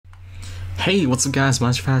Hey, what's up guys,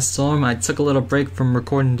 my Fast Storm. I took a little break from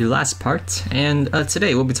recording the last part, and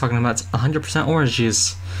today we'll be talking about 100% orange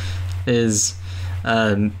juice is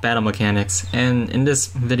battle mechanics, and in this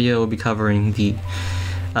video we'll be covering the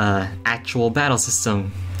actual battle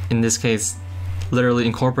system, in this case literally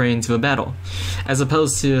incorporated into a battle, as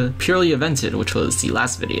opposed to purely evented, which was the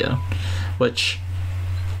last video, which,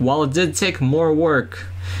 while it did take more work,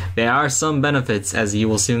 there are some benefits, as you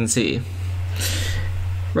will soon see.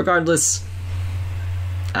 Regardless,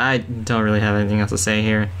 I don't really have anything else to say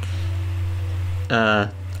here.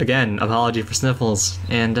 Again, apology for sniffles,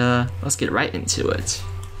 and let's get right into it.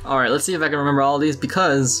 Alright, let's see if I can remember all these,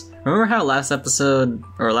 because remember how last episode,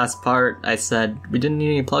 or last part, I said we didn't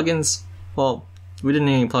need any plugins? Well, we didn't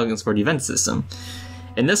need any plugins for the event system.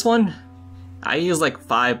 In this one, I use like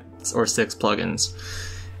 5 or 6 plugins.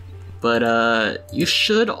 But you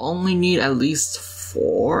should only need at least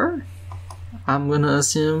 4, I'm gonna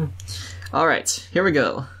assume. Alright, here we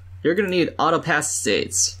go. You're gonna need auto pass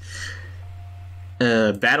states,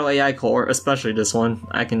 Batle A.I core, especially this one,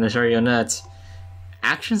 I can assure you on that.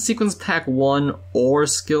 Action sequence pack 1 or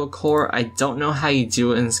skill core. I don't know how you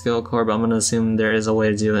do it in skill core, but I'm gonna assume there is a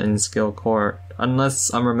way to do it in skill core,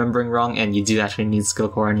 unless I'm remembering wrong and you do actually need skill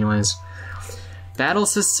core anyways. Battle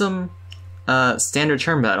system, standard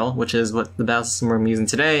turn battle, which is what the battle system we're using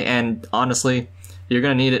today, and honestly, you're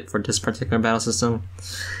gonna need it for this particular battle system.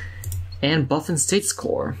 And buff and states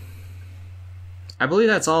core. I believe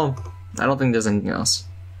that's all. I don't think there's anything else.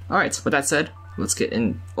 Alright, with that said, let's get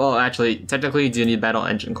in. Well, actually, technically you do need battle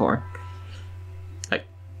engine core, like,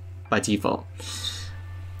 by default.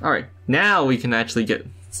 Alright, now we can actually get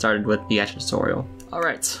started with the actual tutorial.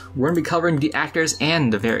 Alright, we're gonna be covering the actors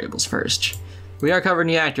and the variables first. We are covering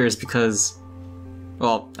the actors because,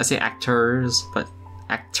 well, I say actors, but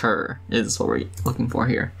actor is what we're looking for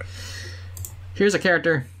here. Here's a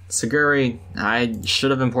character, Seguri. I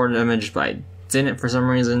should have imported an image, but I didn't for some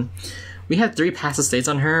reason. We had 3 passive states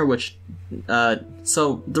on her, which,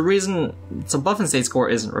 so buff and state score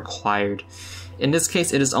isn't required. In this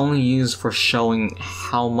case, it is only used for showing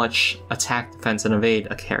how much attack, defense, and evade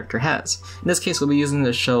a character has. In this case, we'll be using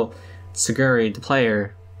to show Seguri, the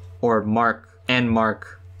player, or mark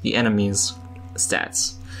the enemy's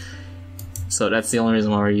stats. So that's the only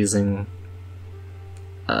reason why we're using,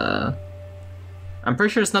 I'm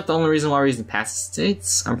pretty sure it's not the only reason why we're using passive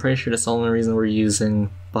states. I'm pretty sure that's the only reason we're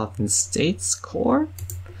using buff and states core.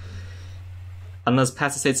 Unless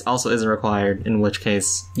passive states also isn't required, in which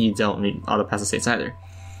case you don't need auto passive states either.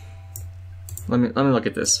 Let me look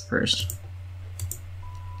at this first.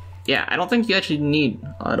 Yeah, I don't think you actually need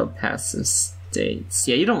auto passive states.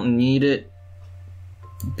 Yeah, you don't need it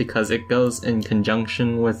because it goes in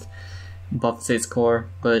conjunction with buff states core,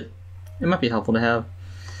 but it might be helpful to have.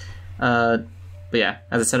 But yeah,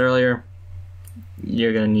 as I said earlier,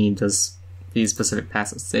 you're gonna need these specific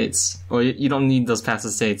passive states, or you don't need those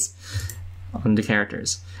passive states on the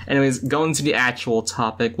characters. Anyways, going to the actual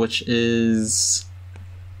topic, which is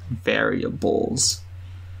variables.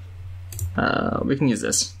 We can use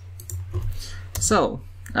this. So,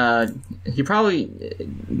 you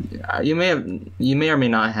may or may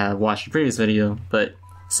not have watched the previous video, but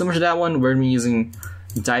similar to that one, we're gonna be using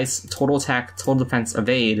dice, total attack, total defense,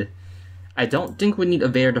 evade. I don't think we need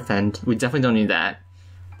evade or defend. We definitely don't need that.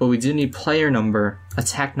 But we do need player number,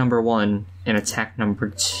 attack number 1, and attack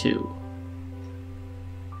number 2.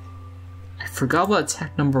 I forgot what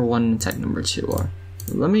attack number 1 and attack number 2 are.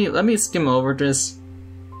 Let me skim over this.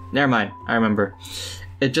 Never mind, I remember.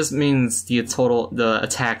 It just means the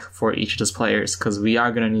attack for each of those players, because we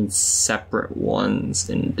are gonna need separate ones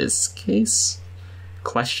in this case.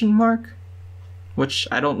 Question mark? Which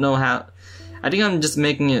I don't know how. I think I'm just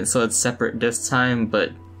making it so it's separate this time,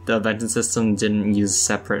 but the eventing system didn't use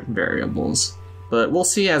separate variables. But we'll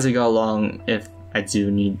see as we go along if I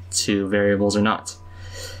do need 2 variables or not.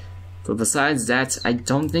 But besides that, I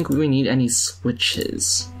don't think we need any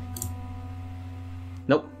switches.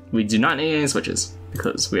 Nope, we do not need any switches,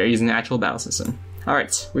 because we are using the actual battle system.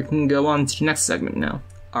 Alright, we can go on to the next segment now.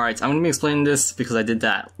 Alright, I'm going to be explaining this because I did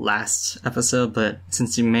that last episode, but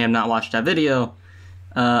since you may have not watched that video,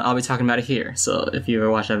 I'll be talking about it here. So if you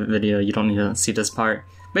ever watched that video, you don't need to see this part.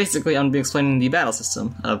 Basically, I'm going to be explaining the battle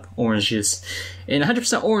system of orange juice. In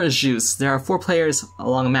 100% orange juice, there are 4 players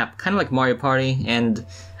along a map, kind of like Mario Party, and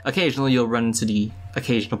occasionally you'll run into the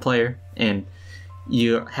occasional player, and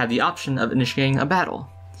you have the option of initiating a battle.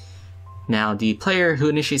 Now, the player who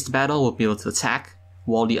initiates the battle will be able to attack,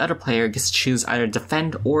 while the other player gets to choose either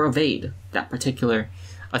defend or evade that particular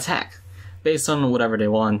attack. Based on whatever they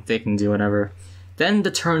want, they can do whatever. Then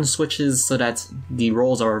the turn switches so that the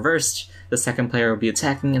roles are reversed. The second player will be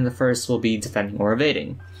attacking and the first will be defending or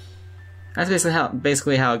evading. That's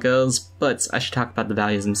basically how it goes, but I should talk about the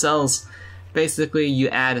values themselves. Basically, you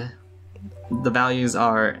add, the values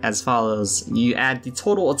are as follows. You add the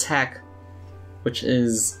total attack, which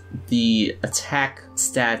is the attack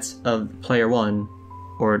stat of player 1,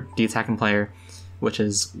 or the attacking player, which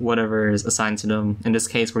is whatever is assigned to them. In this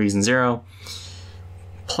case, we're using 0,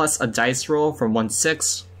 plus a dice roll from 1 to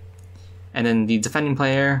 6, and then the defending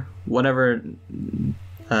player, whatever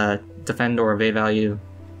defend or evade value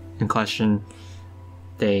in question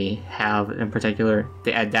they have in particular,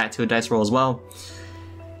 they add that to a dice roll as well.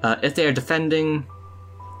 If they are defending,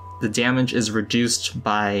 the damage is reduced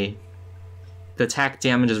by, the attack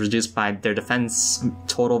damage is reduced by their defense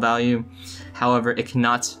total value. However, it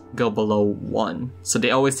cannot go below 1, so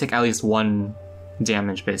they always take at least 1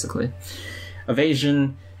 damage basically.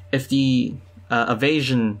 Evasion, if the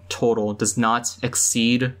evasion total does not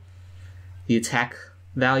exceed the attack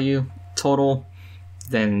value total,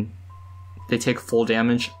 then they take full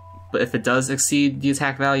damage, but if it does exceed the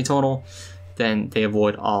attack value total, then they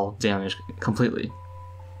avoid all damage completely.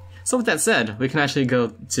 So with that said, we can actually go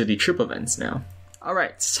to the troop events now.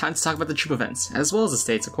 Alright, it's time to talk about the troop events, as well as the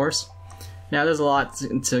states, of course. Now there's a lot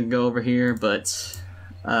to go over here, but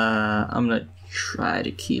I'm gonna try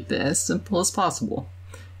to keep it as simple as possible,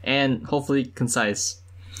 and hopefully concise.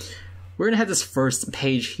 We're gonna have this first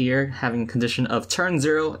page here having a condition of turn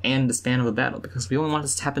 0 and the span of a battle, because we only want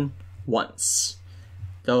this to happen once.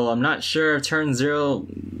 Though I'm not sure if turn 0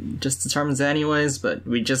 just determines that anyways, but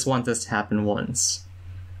we just want this to happen once.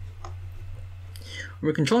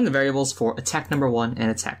 We're controlling the variables for attack number 1 and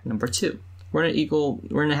attack number 2. We're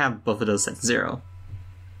gonna have both of those set to 0.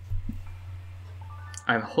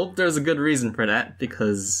 I hope there's a good reason for that,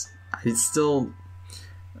 because I still,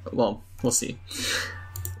 well, we'll see.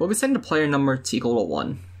 We'll be setting the player number to equal to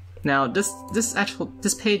 1. Now, this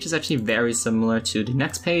page is actually very similar to the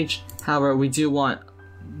next page. However, we do want,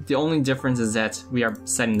 the only difference is that we are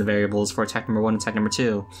setting the variables for attack number 1 and attack number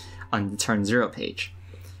 2 on the turn 0 page.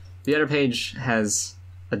 The other page has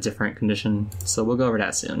a different condition, so we'll go over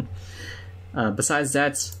that soon. Besides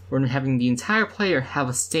that, we're having the entire player have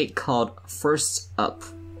a state called first up.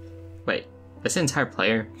 Wait, I said entire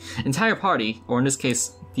player? Entire party, or in this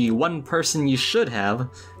case, the one person you should have,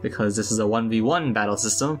 because this is a 1v1 battle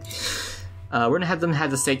system, we're gonna have them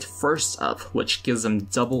have the state first up, which gives them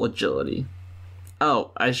double agility.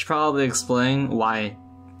 Oh, I should probably explain why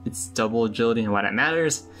it's double agility and why that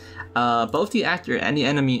matters. Both the actor and the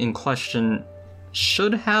enemy in question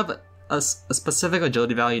should have a specific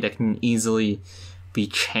agility value that can easily be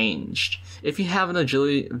changed. If you have an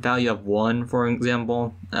agility value of 1, for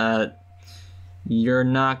example, you're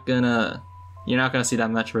not gonna see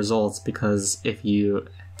that much results, because if you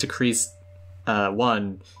decrease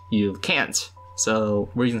 1, you can't. So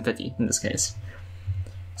we're using 50 in this case.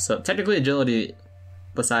 So technically agility,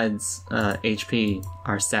 besides HP,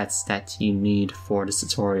 are stats that you need for this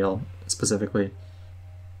tutorial specifically.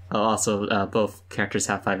 Also, both characters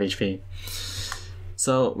have 5 HP.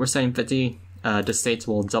 So we're saying 50, the state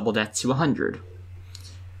will double that to 100.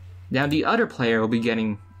 Now the other player will be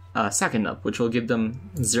getting second up, which will give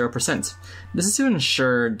them 0%. This is to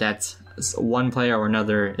ensure that one player or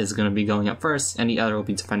another is going to be going up first, and the other will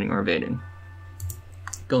be defending or evading.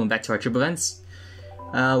 Going back to our troop events,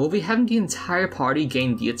 we'll be having the entire party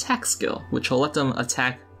gain the attack skill, which will let them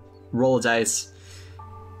attack, roll a dice,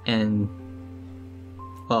 and,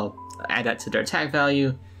 well, add that to their attack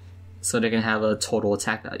value, so they can have a total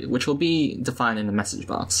attack value, which will be defined in the message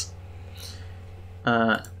box.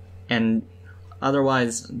 And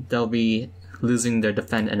otherwise, they'll be losing their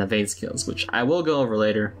defend and evade skills, which I will go over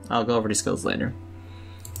later. I'll go over these skills later.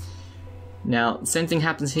 Now, same thing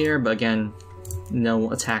happens here, but again,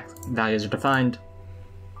 no attack values are defined.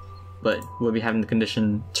 But we'll be having the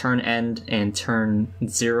condition turn end and turn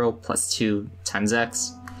 0 plus 2 times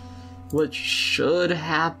x, which should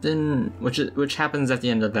happen, which happens at the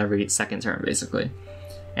end of every second turn, basically.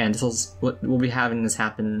 And this is what we'll be having this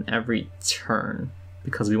happen every turn,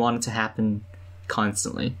 because we want it to happen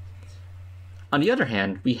constantly. On the other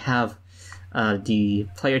hand, we have the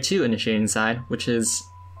player 2 initiating side, which is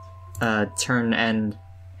turn end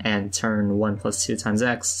and turn 1 plus 2 times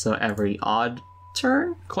x, so every odd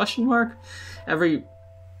turn? Question mark? Every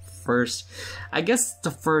first... I guess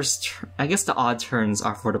the odd turns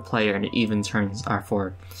are for the player and the even turns are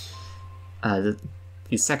for the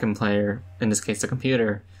second player, in this case the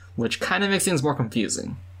computer, which kind of makes things more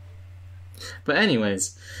confusing. But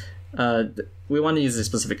anyways, we want to use the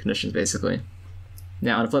specific conditions basically.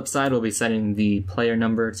 Now on the flip side, we'll be setting the player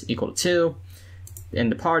number to equal to 2,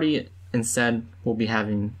 And the party instead will be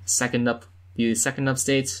having the second up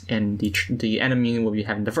state, and the enemy will be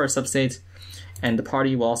having the first up state, and the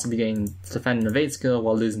party will also be getting the defend and evade skill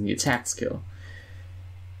while losing the attack skill.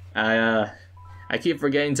 I keep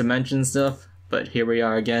forgetting to mention stuff, but here we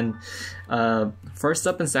are again. First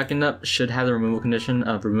up and second up should have the removal condition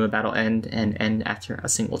of remove battle end and end after a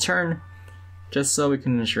single turn, just so we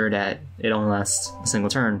can ensure that it only lasts a single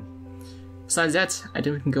turn. Besides that, I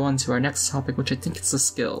think we can go on to our next topic, which I think is the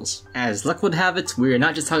skills. As luck would have it, we are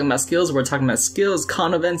not just talking about skills, we're talking about skills,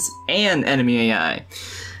 con events, and enemy AI.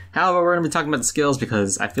 However, we're going to be talking about the skills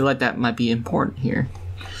because I feel like that might be important here.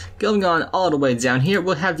 Going on all the way down here,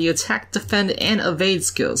 we'll have the attack, defend, and evade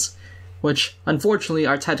skills, which unfortunately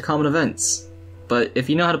are tied to common events. But if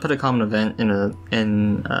you know how to put a common event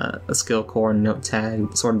in a skill core note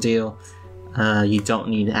tag sort of deal, you don't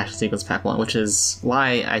need action sequence pack 1, which is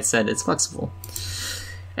why I said it's flexible.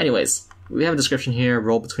 Anyways, we have a description here,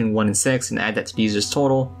 roll between 1 and 6 and add that to the user's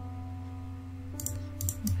total.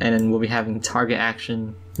 And then we'll be having target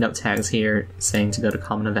action note tags here saying to go to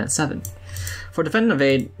common event 7. For defend and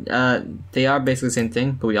evade, they are basically the same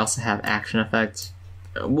thing, but we also have action effect.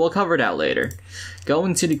 We'll cover that later.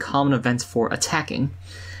 Going to the common event for attacking,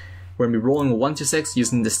 we're going to be rolling 1 to 6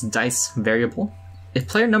 using this dice variable. If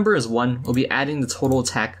player number is 1, we'll be adding the total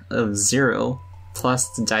attack of 0 plus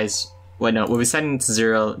the dice. Wait, no, we'll be setting it to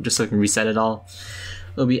 0 just so we can reset it all.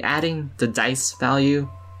 We'll be adding the dice value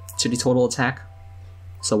to the total attack,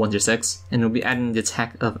 so 1 to 6, and we'll be adding the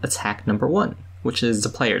attack of attack number 1, which is the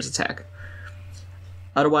player's attack.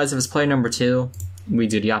 Otherwise, if it's player number 2, we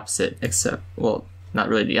do the opposite, except, well, not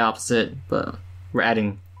really the opposite, but we're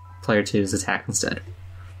adding player 2's attack instead.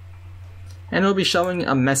 And it'll be showing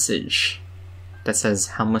a message that says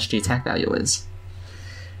how much the attack value is.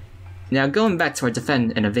 Now, going back to our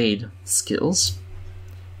defend and evade skills,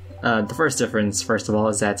 the first difference, first of all,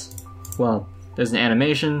 is that, well, there's an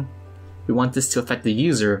animation. We want this to affect the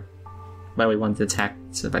user, but we want the attack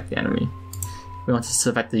to affect the enemy. We want this to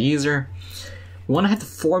affect the user. We want to have the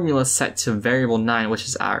formula set to variable 9, which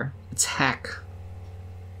is our attack.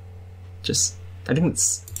 I think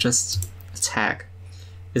it's just attack.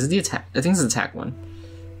 Is it the attack? I think it's the attack one.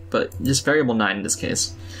 But just variable 9 in this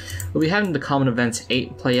case. We'll be having the common event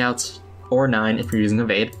 8 play out, or 9 if you're using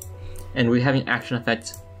evade, and we'll be having action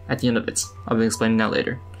effect at the end of it. I'll be explaining that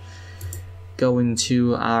later. Going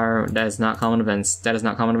to our, that is not common events. That is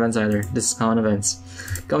not common events either. This is common events.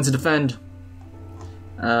 Going to defend.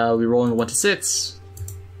 We'll be rolling 1 to 6.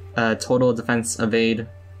 Total defense evade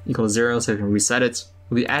equals 0, so we can reset it.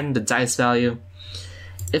 We'll be adding the dice value.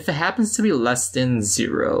 If it happens to be less than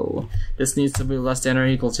 0, this needs to be less than or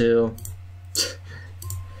equal to.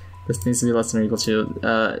 This needs to be less than or equal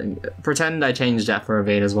to. Pretend I changed that for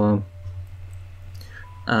evade as well.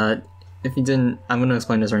 If you didn't, I'm going to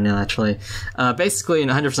explain this right now actually. Basically in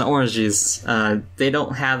 100% Orange Juice, they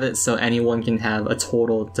don't have it so anyone can have a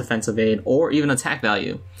total defense evade or even attack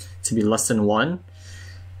value to be less than 1.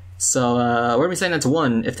 So we're going to be setting that to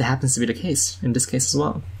 1 if that happens to be the case, in this case as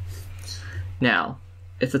well. Now,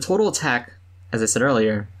 if the total attack, as I said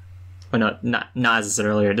earlier, well, no, not as I said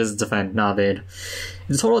earlier, this is defend, not evade. If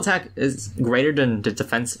the total attack is greater than the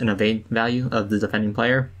defense and evade value of the defending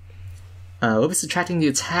player, we'll be subtracting the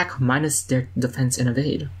attack minus their defense and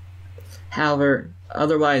evade. However,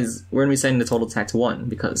 otherwise, we're going to be setting the total attack to 1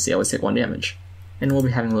 because they always take 1 damage. And we'll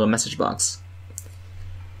be having a little message box.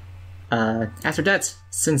 After that,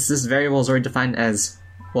 since this variable is already defined as,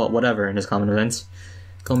 well, whatever in this common event,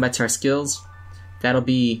 going back to our skills, that'll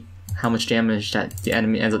be how much damage that the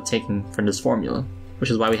enemy ends up taking from this formula,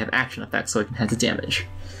 which is why we have action effects, so we can have the damage.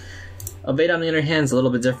 Evade, on the other hand, is a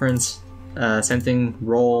little bit different. Same thing,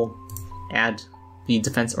 roll, add the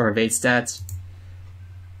defense or evade stats.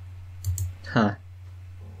 I'm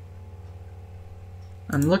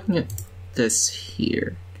looking at this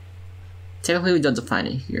here. Technically we don't define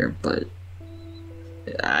it here, but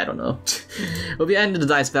I don't know. We'll be adding the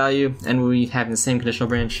dice value, and we'll be having the same conditional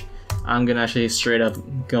branch. I'm gonna actually straight up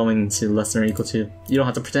going to less than or equal to. You don't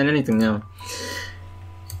have to pretend anything now.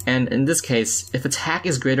 And in this case, if attack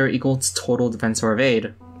is greater or equal to total defense or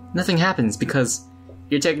evade, nothing happens because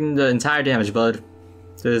you're taking the entire damage, bud.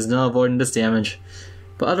 There's no avoiding this damage.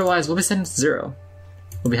 But otherwise, we'll be setting it to 0.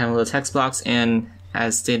 We'll be having a little text box, and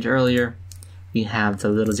as stated earlier, we have the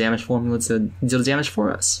little damage formula to do the damage for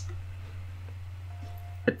us.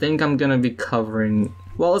 I think I'm gonna be covering,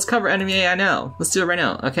 well, let's cover enemy AI now. Let's do it right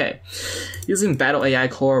now. Okay. Using Batle A.I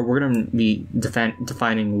core, we're gonna be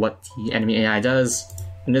defining what the enemy AI does.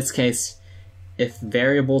 In this case, if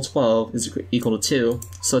variable 12 is equal to 2,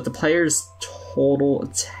 so if the player's total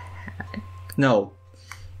attack, no,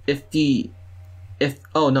 if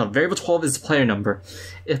Oh no, variable 12 is the player number.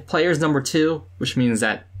 If player is number 2, which means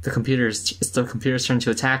that it's the computer's turn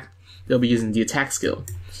to attack, they'll be using the attack skill.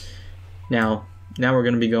 Now we're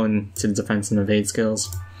going to be going to the defense and evade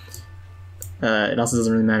skills. It also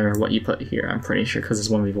doesn't really matter what you put here, I'm pretty sure, because it's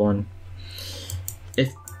 1v1.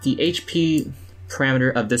 If the HP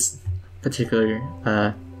parameter of this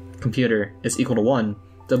particular computer is equal to 1,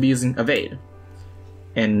 they'll be using evade.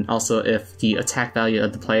 And also if the attack value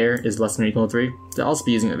of the player is less than or equal to 3, they'll also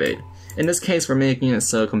be using evade. In this case, we're making it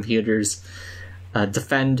so computers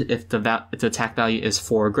defend if the attack value is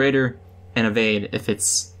 4 or greater, and evade if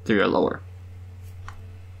it's 3 or lower.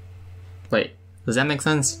 Wait, does that make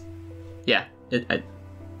sense? Yeah, I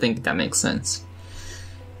think that makes sense.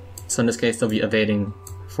 So in this case, they'll be evading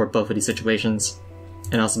for both of these situations,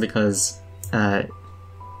 and also because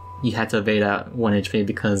you had to evade at 1 HP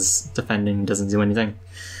because defending doesn't do anything.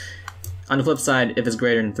 On the flip side, if it's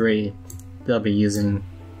greater than 3, they'll be using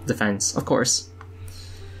defense, of course.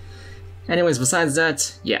 Anyways, besides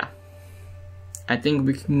that, yeah. I think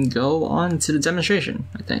we can go on to the demonstration,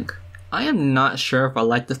 I think. I am not sure if I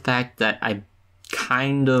like the fact that I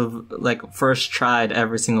kind of first tried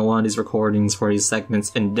every single one of these recordings for these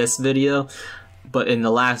segments in this video, but in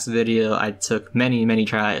the last video I took many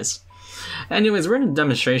tries. Anyways, we're in a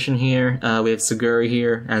demonstration here. We have Suguri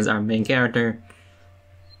here as our main character,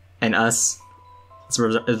 and us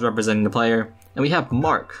is representing the player, and we have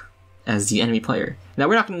Mark as the enemy player. Now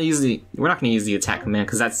we're not going to use the attack command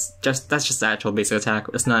because that's just the actual basic attack.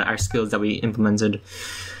 It's not our skills that we implemented.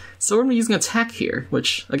 So we're going to be using attack here,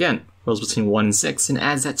 which again rolls between 1 and 6 and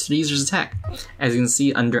adds that to the user's attack. As you can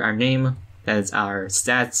see under our name, that's our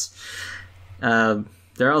stats.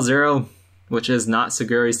 They're all 0, which is not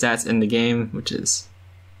Suguri stats in the game, which is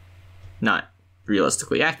not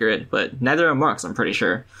realistically accurate, but neither are Mark's, I'm pretty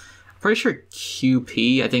sure. I'm pretty sure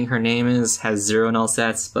QP, I think her name is, has 0 in all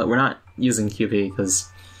stats, but we're not using QP because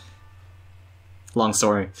long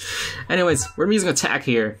story. Anyways, we're using attack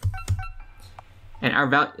here. And our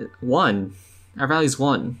value's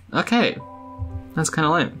 1. Okay. That's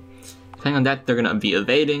kinda lame. Depending on that, they're gonna be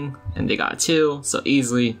evading, and they got 2, so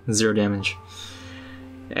easily 0 damage.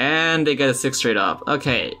 And they get a 6 straight up.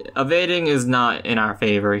 Okay, evading is not in our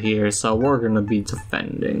favor here, so we're gonna be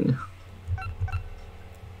defending.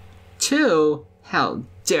 2? How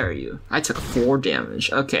dare you? I took 4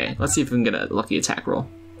 damage. Okay, let's see if we can get a lucky attack roll.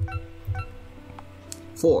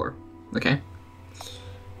 4. Okay.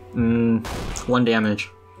 1 damage.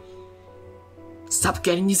 Stop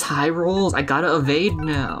getting these high rolls. I gotta evade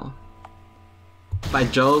now. By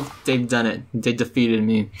Jove, they've done it. They defeated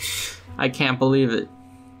me. I can't believe it.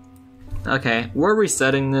 Okay, we're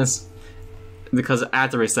resetting this because I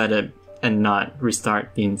have to reset it and not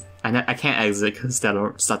restart the. I can't exit because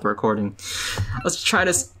that'll stop the recording. Let's try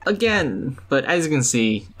this again. But as you can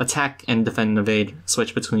see, attack and defend and evade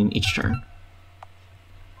switch between each turn.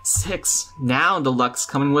 6. Now the luck's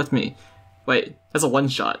coming with me. Wait, that's a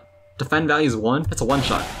 1-shot. Defend value is 1? That's a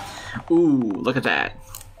 1-shot. Ooh, look at that.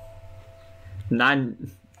 10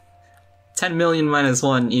 million minus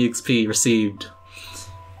 1 EXP received.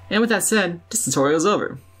 And with that said, this tutorial's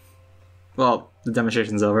over. Well, the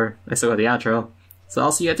demonstration's over. I still got the outro. So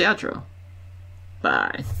I'll see you at the outro.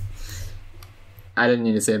 Bye. I didn't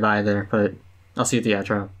need to say bye there, but I'll see you at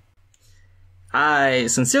the outro. I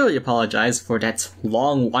sincerely apologize for that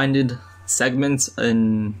long-winded segment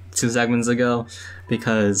in 2 segments ago,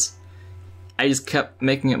 because I just kept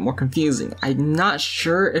making it more confusing. I'm not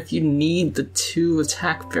sure if you need the 2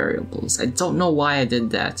 attack variables. I don't know why I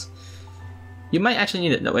did that. You might actually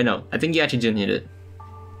need it. No, wait, no. I think you actually do need it.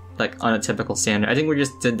 Like, on a typical standard. I think we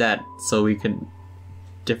just did that so we could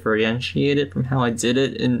differentiate it from how I did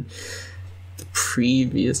it in the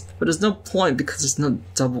previous. But there's no point because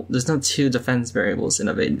there's no 2 defense variables and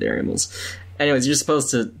evade variables. Anyways, you're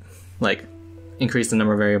supposed to, like, increase the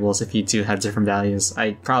number of variables if you do have different values.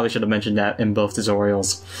 I probably should have mentioned that in both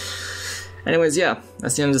tutorials. Anyways, yeah,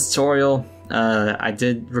 that's the end of this tutorial. I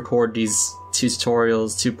did record these 2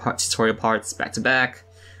 tutorials, 2 tutorial parts back to back,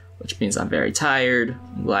 which means I'm very tired.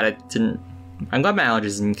 I'm glad my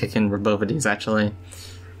allergies didn't kick in for both of these, actually.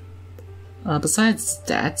 Besides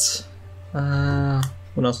that,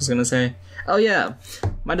 what else was I gonna say? Oh yeah,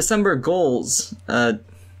 my December goals.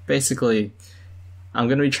 Basically, I'm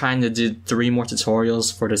gonna be trying to do 3 more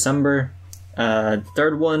tutorials for December.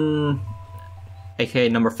 Third one, aka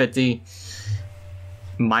number 50,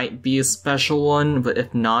 might be a special one, but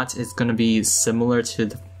if not, it's gonna be similar to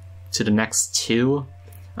the next 2.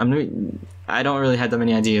 I don't really have that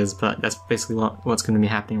many ideas, but that's basically what's gonna be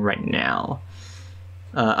happening right now.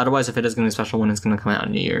 Otherwise, if it is gonna be a special one, it's gonna come out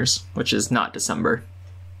on New Year's, which is not December.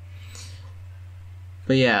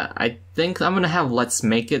 But yeah, I think I'm gonna have Let's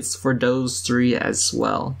Make It's for those 3 as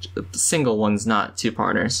well. Single ones, not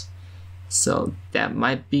 2-parters. So that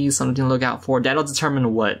might be something to look out for. That'll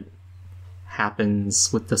determine what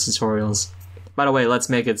happens with the tutorials. By the way, Let's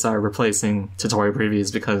Make It's are replacing tutorial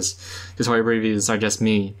previews because tutorial previews are just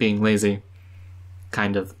me being lazy.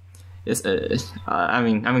 Kind of. I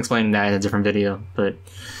mean, I'm explaining that in a different video, but...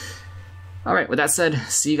 Alright, with that said,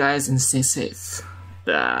 see you guys and stay safe.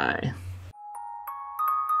 Bye.